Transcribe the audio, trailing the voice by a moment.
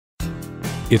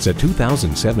It's a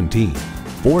 2017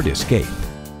 Ford Escape.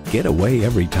 Get away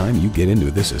every time you get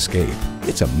into this Escape.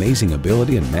 Its amazing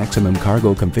ability and maximum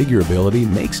cargo configurability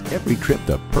makes every trip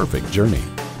the perfect journey.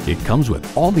 It comes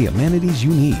with all the amenities you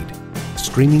need: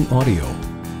 streaming audio,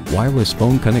 wireless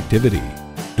phone connectivity,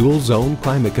 dual zone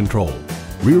climate control,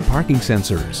 rear parking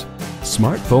sensors,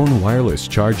 smartphone wireless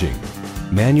charging,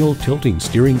 manual tilting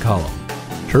steering column,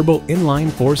 turbo inline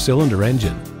 4-cylinder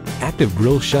engine, active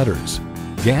grille shutters,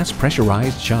 gas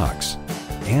pressurized shocks,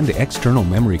 and external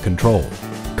memory control.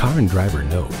 Car and Driver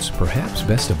notes, perhaps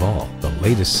best of all, the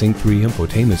latest Sync 3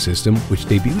 infotainment system, which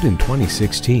debuted in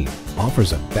 2016,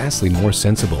 offers a vastly more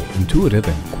sensible, intuitive,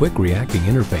 and quick-reacting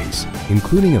interface,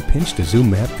 including a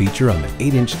pinch-to-zoom map feature on the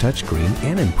 8-inch touchscreen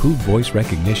and improved voice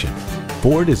recognition.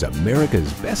 Ford is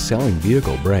America's best-selling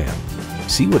vehicle brand.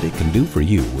 See what it can do for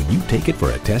you when you take it for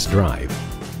a test drive.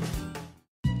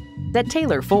 At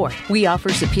Taylor Ford, we offer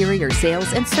superior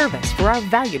sales and service for our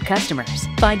valued customers.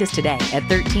 Find us today at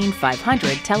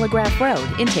 13500 Telegraph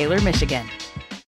Road in Taylor, Michigan.